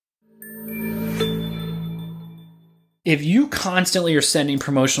if you constantly are sending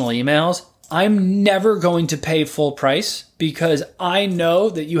promotional emails, I'm never going to pay full price because I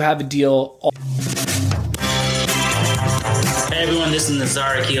know that you have a deal. Hey everyone, this is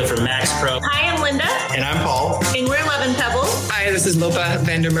Nazar Akil from Max Pro. Hi, I'm Linda. And I'm Paul. And we're 11 Pebbles. Hi, this is Lopa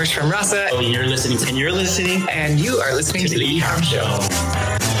Vandermersch from Rasa. Oh, and you're listening to... And you're listening... And you are listening to The Ecom Show.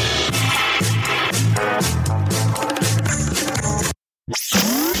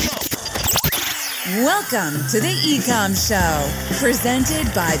 Welcome to The Ecom Show,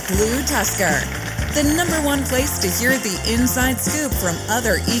 presented by Blue Tusker, the #1 place to hear the inside scoop from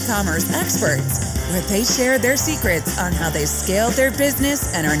other e-commerce experts, where they share their secrets on how they scaled their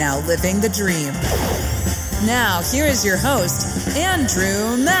business and are now living the dream. Now, here is your host,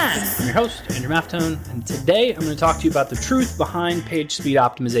 Andrew Maff. I'm your host, Andrew Maffetone, and today I'm going to talk to you about the truth behind page speed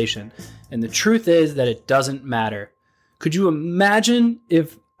optimization. And the truth is that it doesn't matter. Could you imagine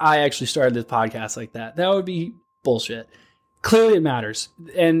if I actually started this podcast like that? That would be bullshit. Clearly it matters.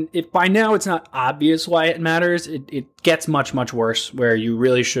 And if by now it's not obvious why it matters, it gets much, much worse, where you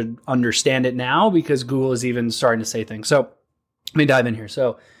really should understand it now because Google is even starting to say things. So let me dive in here.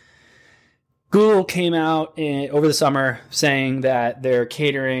 So Google came out over the summer saying that they're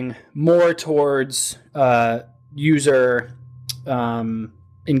catering more towards user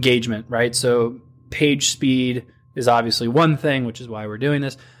engagement, right? So page speed is obviously one thing, which is why we're doing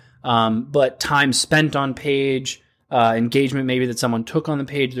this. But time spent on page, engagement maybe that someone took on the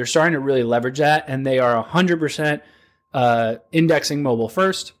page, they're starting to really leverage that, and they are 100% indexing mobile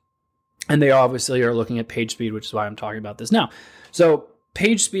first, and they obviously are looking at page speed, which is why I'm talking about this now. So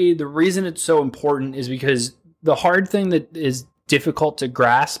page speed, the reason it's so important is because the hard thing that is difficult to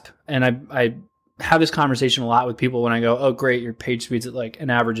grasp, and I have this conversation a lot with people when I go, oh great, your page speed's at like an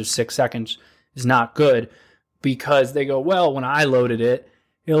average of 6 seconds, is not good, because they go, well, when I loaded it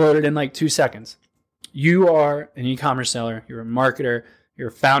loaded in like 2 seconds. You are an e-commerce seller, you're a marketer, you're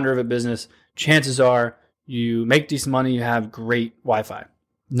a founder of a business. Chances are you make decent money, you have great Wi-Fi.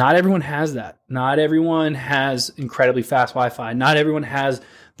 Not everyone has that. Not everyone has incredibly fast Wi-Fi. Not everyone has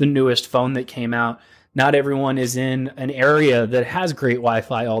the newest phone that came out. Not everyone is in an area that has great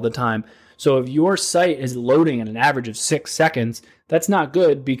Wi-Fi all the time. So if your site is loading at an average of 6 seconds, that's not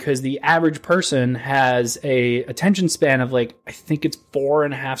good, because the average person has a attention span of like, I think it's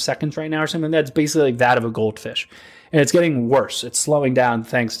 4.5 seconds right now or something. That's basically like that of a goldfish. And it's getting worse. It's slowing down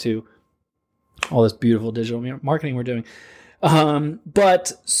thanks to all this beautiful digital marketing we're doing.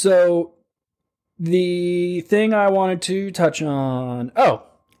 But so the thing I wanted to touch on,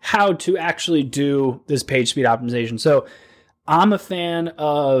 how to actually do this page speed optimization. So I'm a fan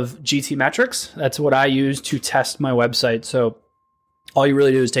of GTmetrix. That's what I use to test my website. So all you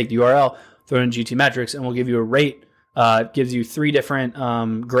really do is take the URL, throw it in GTmetrix, and we'll give you a rate. It gives you 3 different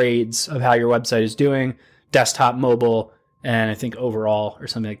grades of how your website is doing: desktop, mobile, and I think overall or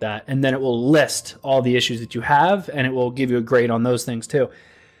something like that. And then it will list all the issues that you have, and it will give you a grade on those things too.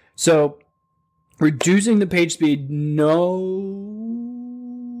 So reducing the page speed,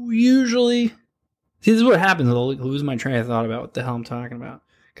 usually... See, this is what happens. I'll lose my train of thought about what the hell I'm talking about,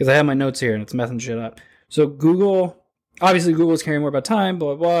 because I have my notes here and it's messing shit up. So Google is caring more about time,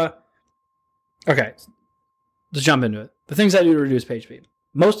 blah, blah, blah. Okay, let's jump into it. The things I do to reduce page speed.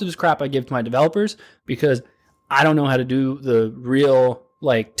 Most of this crap I give to my developers because I don't know how to do the real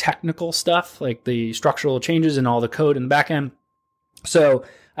like technical stuff, like the structural changes and all the code in the back end. So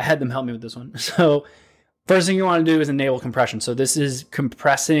I had them help me with this one. So first thing you want to do is enable compression. So this is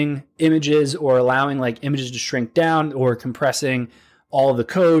compressing images or allowing like images to shrink down, or compressing all of the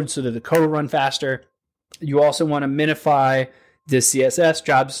code so that the code will run faster. You also want to minify the CSS,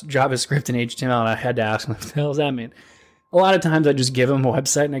 JavaScript, and HTML. And I had to ask them, what the hell does that mean? A lot of times I just give them a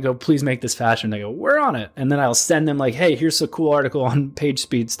website and I go, please make this faster. And they go, we're on it. And then I'll send them like, hey, here's a cool article on page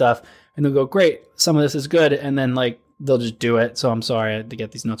speed stuff. And they'll go, great, some of this is good. And then like, they'll just do it. So I'm sorry I had to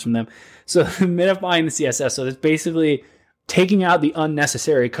get these notes from them. So minifying the CSS. So it's basically taking out the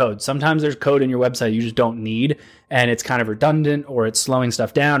unnecessary code. Sometimes there's code in your website you just don't need, and it's kind of redundant, or it's slowing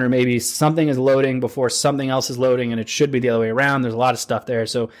stuff down, or maybe something is loading before something else is loading and it should be the other way around. There's a lot of stuff there.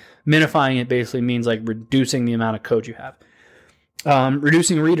 So minifying it basically means like reducing the amount of code you have.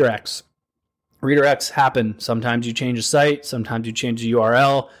 Reducing redirects. Redirects happen. Sometimes you change a site. Sometimes you change the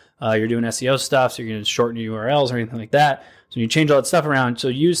URL. You're doing SEO stuff, so you're going to shorten your URLs or anything like that. So you change all that stuff around. So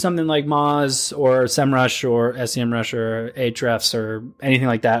use something like Moz or SEMrush or SEMrush or Ahrefs or anything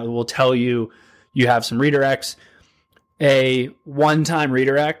like that. It will tell you you have some redirects. A one-time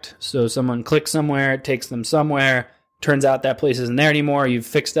redirect. So someone clicks somewhere, it takes them somewhere. Turns out that place isn't there anymore. You've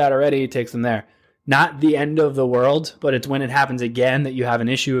fixed that already. It takes them there. Not the end of the world, but it's when it happens again that you have an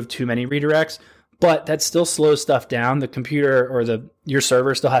issue of too many redirects. but that still slows stuff down. The computer or your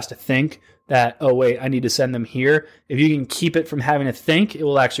server still has to think that, oh, wait, I need to send them here. If you can keep it from having to think, it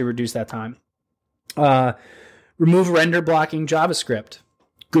will actually reduce that time. Remove render blocking JavaScript.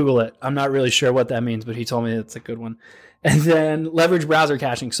 Google it. I'm not really sure what that means, but he told me it's a good one. And then leverage browser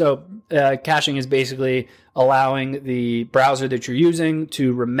caching. So caching is basically allowing the browser that you're using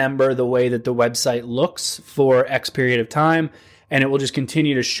to remember the way that the website looks for X period of time, and it will just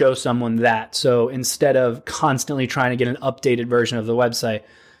continue to show someone that. So instead of constantly trying to get an updated version of the website.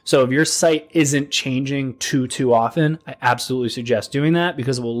 So if your site isn't changing too often, I absolutely suggest doing that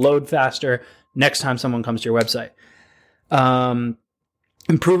because it will load faster next time someone comes to your website.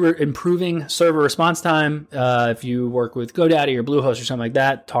 Improving server response time. If you work with GoDaddy or Bluehost or something like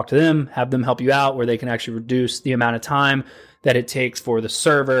that, talk to them, have them help you out where they can actually reduce the amount of time that it takes for the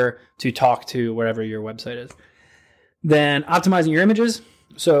server to talk to wherever your website is. Then optimizing your images.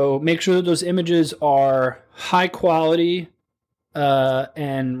 So make sure that those images are high quality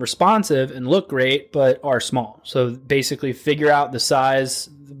and responsive and look great, but are small. So basically figure out the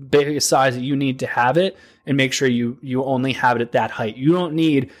biggest size that you need to have it, and make sure you only have it at that height. You don't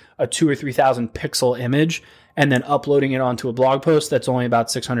need a 2,000 or 3,000 pixel image and then uploading it onto a blog post that's only about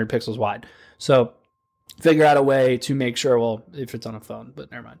 600 pixels wide. So figure out a way to make sure, well, if it's on a phone,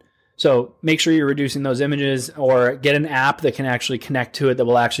 but never mind. So make sure you're reducing those images, or get an app that can actually connect to it that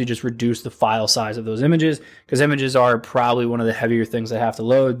will actually just reduce the file size of those images, because images are probably one of the heavier things that have to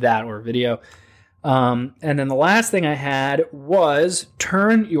load, that or video. And then the last thing I had was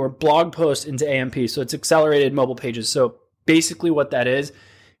turn your blog post into AMP. So it's accelerated mobile pages. So basically what that is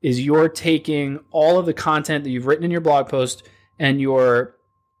you're taking all of the content that you've written in your blog post, and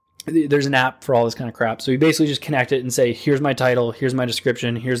there's an app for all this kind of crap. So you basically just connect it and say, here's my title, here's my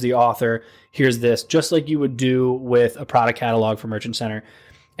description, here's the author, here's this, just like you would do with a product catalog for Merchant Center.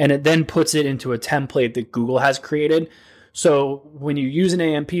 And it then puts it into a template that Google has created. So when you use an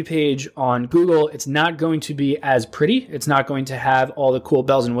AMP page on Google, it's not going to be as pretty. It's not going to have all the cool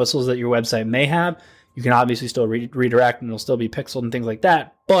bells and whistles that your website may have. You can obviously still redirect, and it'll still be pixeled and things like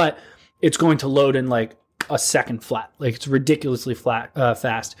that, but it's going to load in like a second flat. Like, it's ridiculously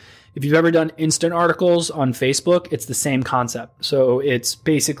fast. If you've ever done instant articles on Facebook, it's the same concept. So it's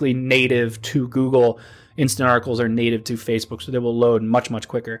basically native to Google. Instant articles are native to Facebook, so they will load much, much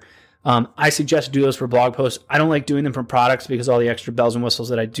quicker. I suggest do those for blog posts. I don't like doing them for products because all the extra bells and whistles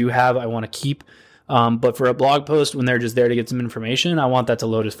that I do have, I want to keep. But for a blog post, when they're just there to get some information, I want that to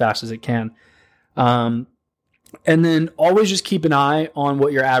load as fast as it can. And then always just keep an eye on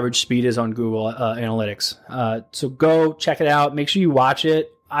what your average speed is on Google Analytics. So go check it out. Make sure you watch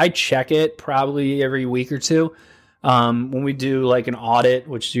it. I check it probably every week or two. When we do like an audit,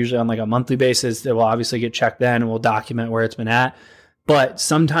 which is usually on like a monthly basis, it will obviously get checked then, and we'll document where it's been at. But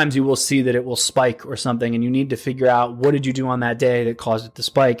sometimes you will see that it will spike or something, and you need to figure out what did you do on that day that caused it to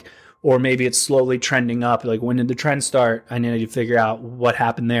spike, or maybe it's slowly trending up. Like, when did the trend start? I need to figure out what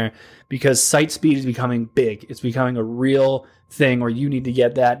happened there, because site speed is becoming big. It's becoming a real thing where you need to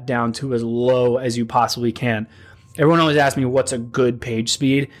get that down to as low as you possibly can. Everyone always asks me what's a good page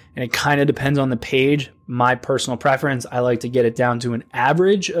speed, and it kind of depends on the page. My personal preference, I like to get it down to an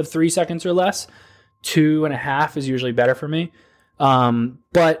average of 3 seconds or less. 2.5 is usually better for me.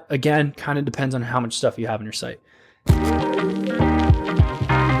 But again, kind of depends on how much stuff you have on your site. I'm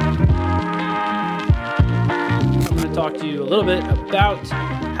going to talk to you a little bit about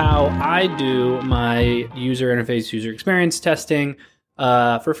how I do my user interface, user experience testing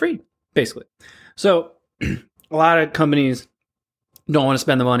for free, basically. So a lot of companies don't want to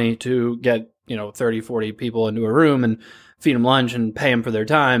spend the money to get 30, 40 people into a room and feed them lunch and pay them for their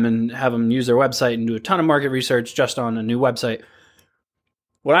time and have them use their website and do a ton of market research just on a new website.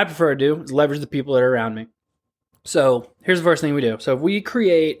 What I prefer to do is leverage the people that are around me. So here's the first thing we do. So if we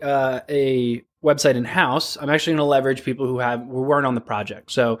create a website in-house, I'm actually going to leverage people who weren't on the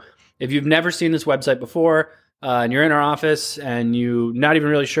project. So if you've never seen this website before and you're in our office and you're not even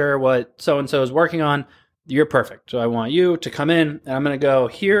really sure what so-and-so is working on, you're perfect. So I want you to come in, and I'm going to go,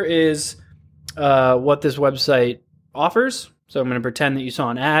 here is what this website offers. So I'm going to pretend that you saw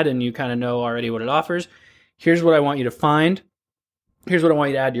an ad and you kind of know already what it offers. Here's what I want you to find. Here's what I want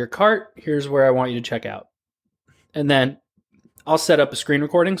you to add to your cart. Here's where I want you to check out. And then I'll set up a screen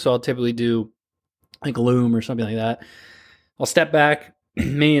recording. So I'll typically do like Loom or something like that. I'll step back.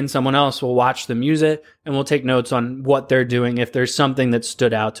 Me and someone else will watch them use it, and we'll take notes on what they're doing if there's something that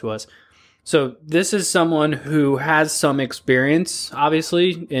stood out to us. So this is someone who has some experience,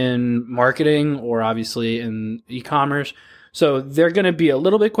 obviously, in marketing or obviously in e-commerce. So they're going to be a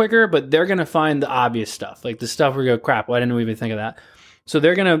little bit quicker, but they're going to find the obvious stuff, like the stuff where we go, crap, why didn't we even think of that? So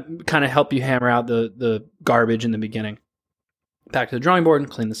they're going to kind of help you hammer out the garbage in the beginning. Back to the drawing board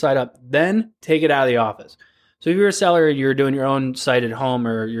and clean the site up. Then take it out of the office. So if you're a seller, you're doing your own site at home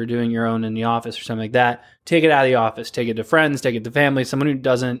or you're doing your own in the office or something like that, take it out of the office. Take it to friends, take it to family, someone who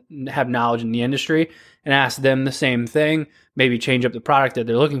doesn't have knowledge in the industry, and ask them the same thing. Maybe change up the product that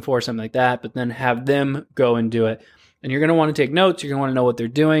they're looking for, something like that, but then have them go and do it. And you're going to want to take notes. You're going to want to know what they're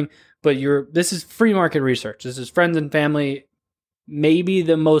doing. But this is free market research. This is friends and family. Maybe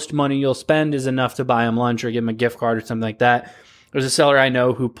the most money you'll spend is enough to buy them lunch or give them a gift card or something like that. There's a seller I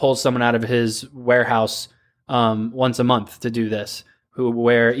know who pulls someone out of his warehouse once a month to do this,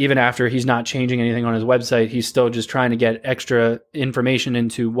 where even after he's not changing anything on his website, he's still just trying to get extra information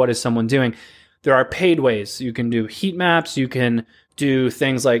into what is someone doing. There are paid ways. You can do heat maps. You can do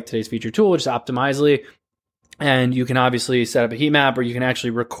things like today's feature tool, which is Optimizely. And you can obviously set up a heat map, or you can actually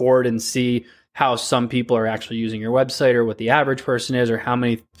record and see how some people are actually using your website, or what the average person is, or how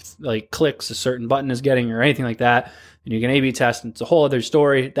many clicks a certain button is getting, or anything like that. And you can A/B test, and it's a whole other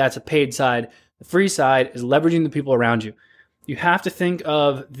story. That's a paid side. The free side is leveraging the people around you. You have to think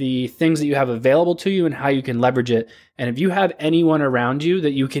of the things that you have available to you and how you can leverage it. And if you have anyone around you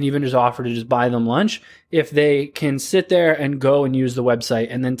that you can even just offer to just buy them lunch, if they can sit there and go and use the website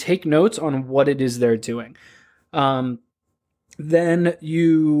and then take notes on what it is they're doing, then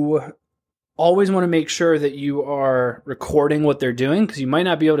you always want to make sure that you are recording what they're doing, because you might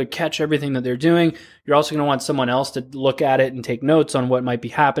not be able to catch everything that they're doing. You're also going to want someone else to look at it and take notes on what might be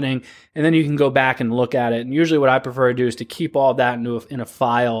happening. And then you can go back and look at it. And usually what I prefer to do is to keep all that in a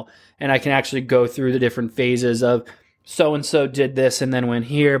file. And I can actually go through the different phases of so-and-so did this and then went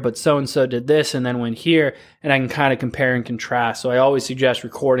here, but so-and-so did this and then went here. And I can kind of compare and contrast. So I always suggest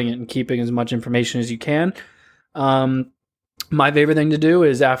recording it and keeping as much information as you can. My favorite thing to do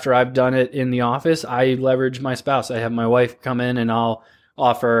is, after I've done it in the office, I leverage my spouse. I have my wife come in and I'll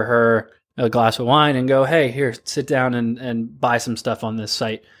offer her a glass of wine and go, hey, here, sit down and buy some stuff on this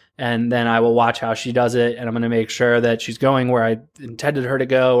site. And then I will watch how she does it. And I'm going to make sure that she's going where I intended her to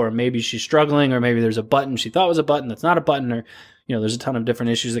go, or maybe she's struggling, or maybe there's a button she thought was a button that's not a button, or, there's a ton of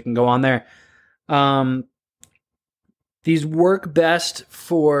different issues that can go on there. These work best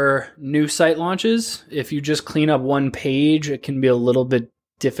for new site launches. If you just clean up one page, it can be a little bit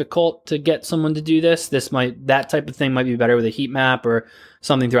difficult to get someone to do this. That type of thing might be better with a heat map or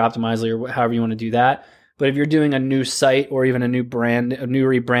something through Optimizely, or however you want to do that. But if you're doing a new site, or even a new brand, a new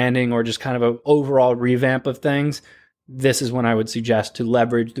rebranding, or just kind of an overall revamp of things, this is when I would suggest to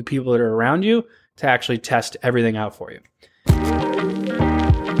leverage the people that are around you to actually test everything out for you.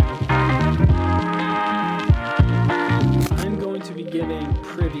 Giving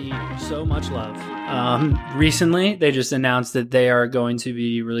Privy so much love. Recently, they just announced that they are going to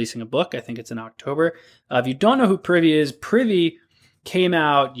be releasing a book. I think it's in October. If you don't know who Privy is, Privy came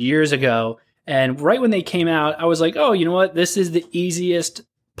out years ago. And right when they came out, I was like, oh, you know what? This is the easiest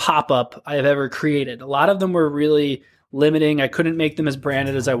pop-up I have ever created. A lot of them were really limiting. I couldn't make them as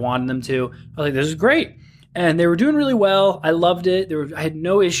branded as I wanted them to. I was like, this is great. And they were doing really well. I loved it. I had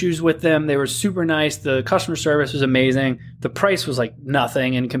no issues with them. They were super nice. The customer service was amazing. The price was like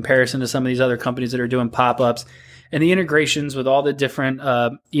nothing in comparison to some of these other companies that are doing pop-ups. And the integrations with all the different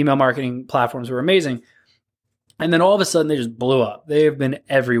email marketing platforms were amazing. And then all of a sudden, they just blew up. They have been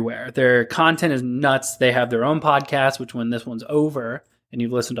everywhere. Their content is nuts. They have their own podcast, which when this one's over and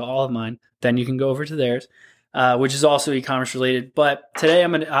you've listened to all of mine, then you can go over to theirs. Which is also e-commerce related. But today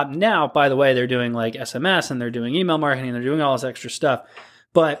now, by the way, they're doing like SMS and they're doing email marketing and they're doing all this extra stuff.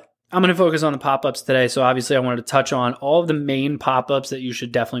 But I'm going to focus on the pop-ups today. So obviously I wanted to touch on all of the main pop-ups that you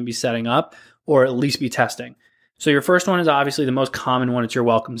should definitely be setting up, or at least be testing. So your first one is obviously the most common one. It's your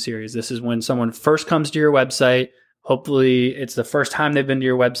welcome series. This is when someone first comes to your website. Hopefully it's the first time they've been to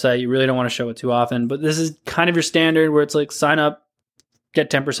your website. You really don't want to show it too often, but this is kind of your standard where it's like sign up, get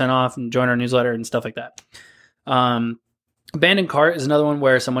 10% off, and join our newsletter and stuff like that. Abandoned cart is another one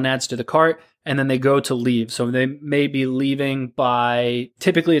where someone adds to the cart and then they go to leave. So they may be leaving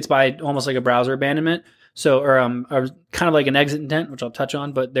typically it's by almost like a browser abandonment. So, or kind of like an exit intent, which I'll touch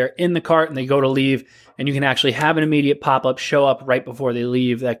on, but they're in the cart and they go to leave, and you can actually have an immediate pop-up show up right before they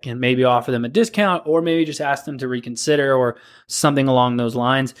leave that can maybe offer them a discount, or maybe just ask them to reconsider or something along those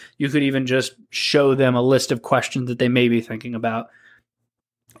lines. You could even just show them a list of questions that they may be thinking about.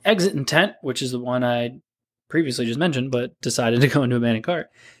 Exit intent, which is the one I previously just mentioned, but decided to go into abandoned cart,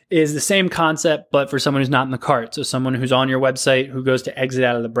 is the same concept, but for someone who's not in the cart. So someone who's on your website who goes to exit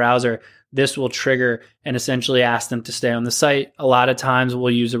out of the browser, this will trigger and essentially ask them to stay on the site. A lot of times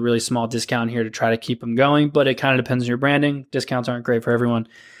we'll use a really small discount here to try to keep them going, but it kind of depends on your branding. Discounts aren't great for everyone.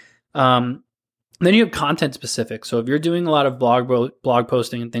 Then you have content specific. So if you're doing a lot of blog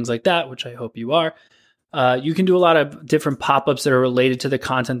posting and things like that, which I hope you are, you can do a lot of different pop-ups that are related to the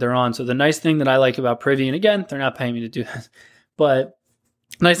content they're on. So the nice thing that I like about Privy, and again, they're not paying me to do this, but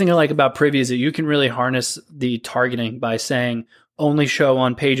the nice thing I like about Privy is that you can really harness the targeting by saying only show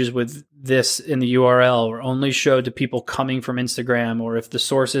on pages with this in the URL, or only show to people coming from Instagram, or if the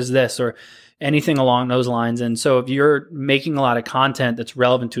source is this, or anything along those lines. And so if you're making a lot of content that's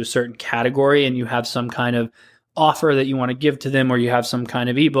relevant to a certain category and you have some kind of offer that you want to give to them, or you have some kind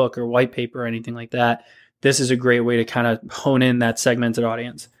of ebook or white paper or anything like that, this is a great way to kind of hone in that segmented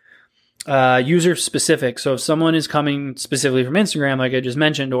audience. User specific. So if someone is coming specifically from Instagram, like I just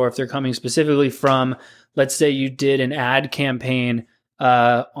mentioned, or if they're coming specifically from, let's say you did an ad campaign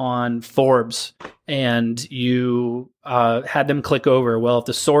on Forbes and you had them click over. Well, if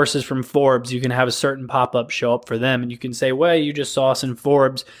the source is from Forbes, you can have a certain pop-up show up for them, and you can say, well, you just saw us in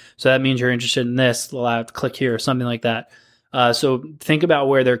Forbes, so that means you're interested in this. They'll have to click here or something like that. So think about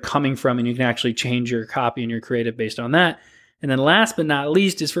where they're coming from, and you can actually change your copy and your creative based on that. And then last but not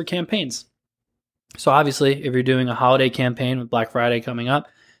least is for campaigns. So obviously, if you're doing a holiday campaign with Black Friday coming up,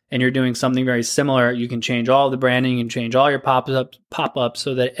 and you're doing something very similar, you can change all the branding and change all your pop-ups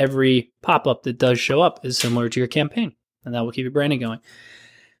so that every pop-up that does show up is similar to your campaign, and that will keep your branding going.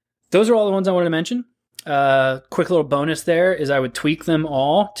 Those are all the ones I wanted to mention. Quick little bonus there is I would tweak them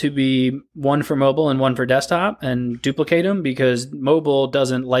all to be one for mobile and one for desktop and duplicate them, because mobile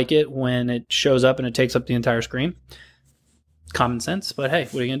doesn't like it when it shows up and it takes up the entire screen. Common sense, but hey,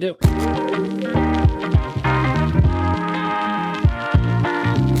 what are you going to do?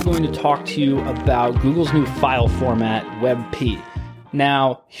 Going to talk to you about Google's new file format, WebP.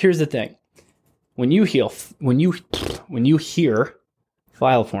 Now, here's the thing: when you hear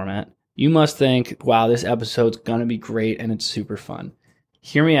file format, you must think, "Wow, this episode's gonna be great and it's super fun."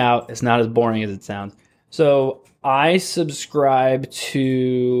 Hear me out; it's not as boring as it sounds. So, I subscribe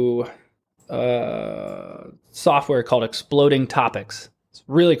to software called Exploding Topics. It's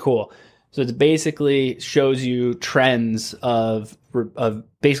really cool. So it basically shows you trends of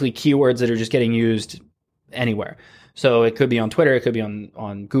basically keywords that are just getting used anywhere. So it could be on Twitter, it could be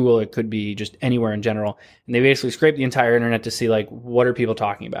on Google, it could be just anywhere in general. And they basically scrape the entire internet to see, like, what are people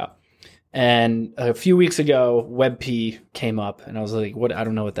talking about. And a few weeks ago, WebP came up, and I was like, what? I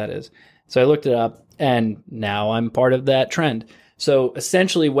don't know what that is. So I looked it up, and now I'm part of that trend. So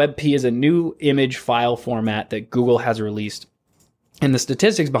essentially, WebP is a new image file format that Google has released. And the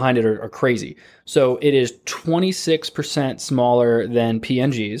statistics behind it are crazy. So it is 26% smaller than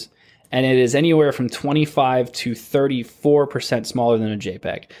PNGs, and it is anywhere from 25 to 34% smaller than a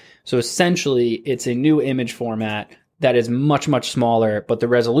JPEG. So essentially, it's a new image format that is much, much smaller, but the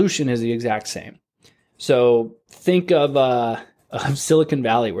resolution is the exact same. So think of Silicon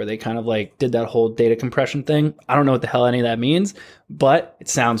Valley, where they kind of like did that whole data compression thing. I don't know what the hell any of that means, but it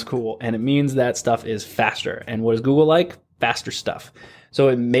sounds cool, and it means that stuff is faster. And what does Google like? Faster stuff. So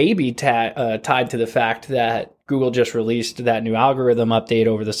it may be tied to the fact that Google just released that new algorithm update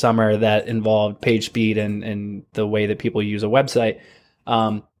over the summer that involved page speed and the way that people use a website.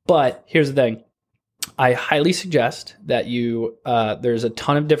 But here's the thing. I highly suggest that there's a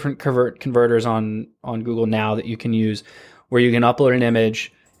ton of different converters on Google now that you can use, where you can upload an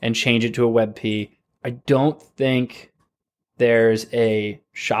image and change it to a WebP. I don't think there's a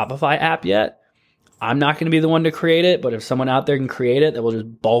Shopify app yet. I'm not going to be the one to create it, but if someone out there can create it, that will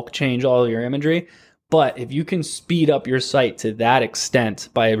just bulk change all of your imagery. But if you can speed up your site to that extent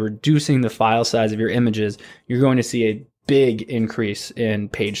by reducing the file size of your images, you're going to see a big increase in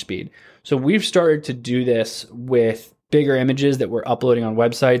page speed. So we've started to do this with bigger images that we're uploading on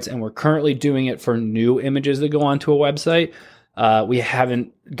websites, and we're currently doing it for new images that go onto a website. We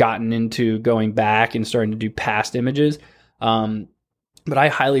haven't gotten into going back and starting to do past images. But I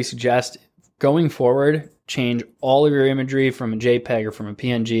highly suggest, going forward, change all of your imagery from a JPEG or from a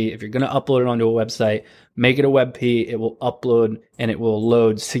PNG. If you're going to upload it onto a website, make it a WebP. It will upload and it will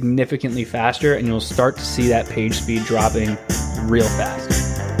load significantly faster, and you'll start to see that page speed dropping real fast.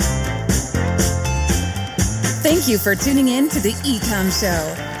 Thank you for tuning in to the Ecom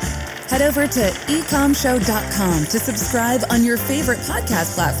Show. Head over to ecomshow.com to subscribe on your favorite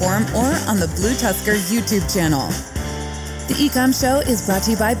podcast platform or on the Blue Tusker YouTube channel. The Ecom Show is brought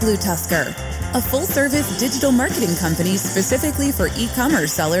to you by Blue Tusker, a full-service digital marketing company specifically for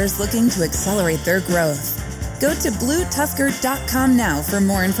e-commerce sellers looking to accelerate their growth. Go to bluetusker.com now for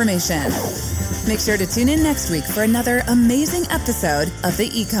more information. Make sure to tune in next week for another amazing episode of The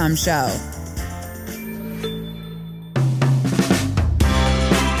Ecom Show.